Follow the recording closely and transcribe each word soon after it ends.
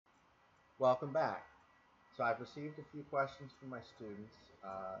Welcome back. So I've received a few questions from my students.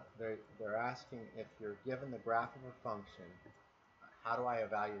 They're asking, if you're given the graph of a function, how do I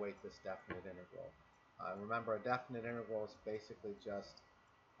evaluate this definite integral? Remember, a definite integral is basically just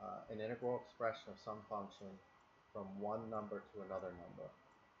an integral expression of some function from one number to another number.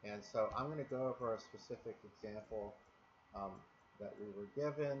 And so I'm going to go over a specific example um, that we were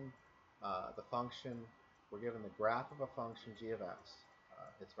given. The function, we're given the graph of a function g of x.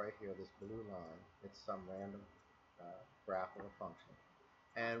 It's right here, this blue line. It's some random graph of a function.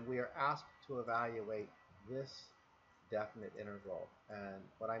 And we are asked to evaluate this definite integral. And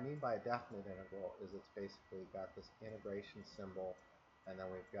what I mean by a definite integral is it's basically got this integration symbol, and then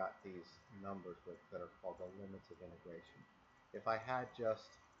we've got these numbers that are called the limits of integration. If I had just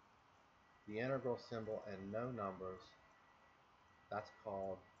the integral symbol and no numbers, that's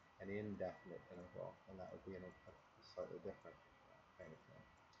called an indefinite integral, and that would be a slightly different kind of thing.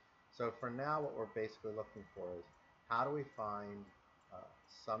 So for now, what we're basically looking for is, how do we find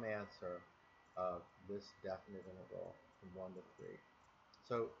some answer of this definite integral from 1 to 3?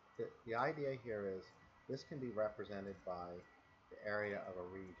 So the idea here is, this can be represented by the area of a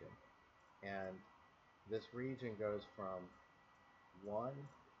region. And this region goes from 1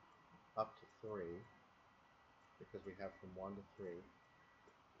 up to 3, because we have from 1 to 3.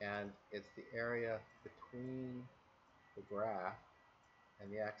 And it's the area between the graph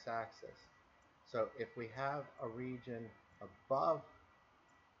and the x-axis. So if we have a region above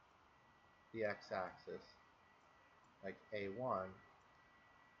the x-axis, like A1,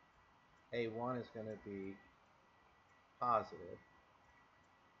 A1 is going to be positive.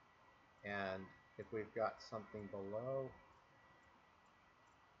 And if we've got something below,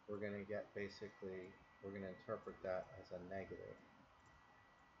 we're going to get basically, we're going to interpret that as a negative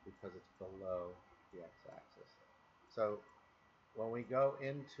because it's below the x-axis. So when we go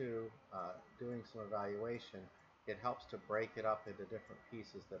into doing some evaluation, it helps to break it up into different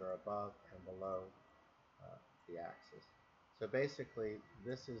pieces that are above and below the axis. So basically,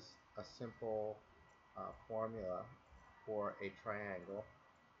 this is a simple formula for a triangle.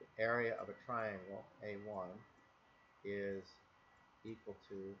 The area of a triangle, A1, is equal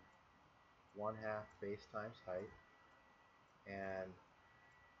to 1/2 base times height, and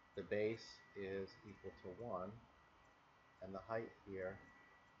the base is equal to 1, and the height here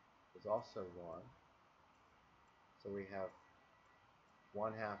is also 1. So we have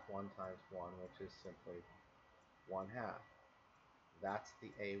 1/2 1 times 1, which is simply 1/2. That's the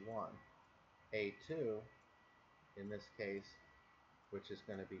A1. A2, in this case, which is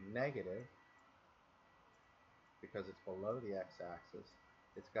going to be negative because it's below the x-axis,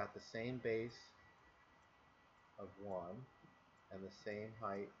 it's got the same base of 1 and the same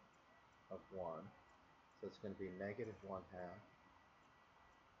height of 1. So it's going to be negative 1/2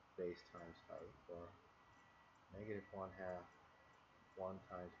 base times height, or negative 1/2 1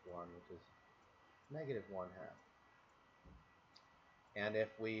 times 1, which is negative 1/2. And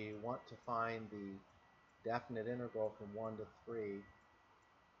if we want to find the definite integral from 1 to 3,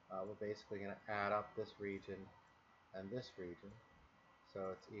 we're basically going to add up this region and this region.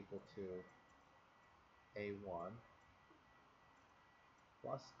 So it's equal to A1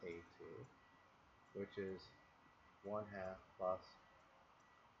 plus A2, which is 1/2 plus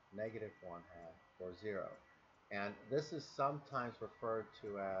negative 1/2, or 0. And this is sometimes referred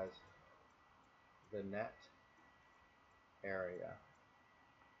to as the net area.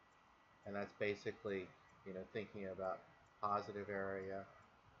 And that's basically, thinking about positive area,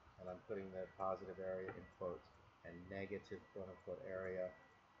 and I'm putting the positive area in quotes, and negative quote-unquote area.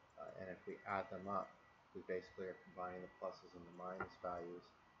 And if we add them up, we basically are combining the pluses and the minus values.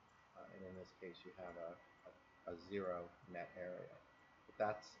 And in this case, you have a 0 net area. But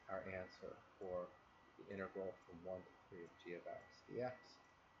that's our answer for the integral from 1 to 3 of g of x. The x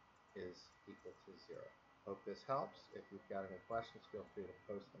is equal to 0. Hope this helps. If you've got any questions, feel free to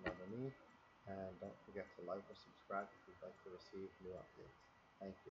post them underneath. And don't forget to like or subscribe if you'd like to receive new updates. Thank you.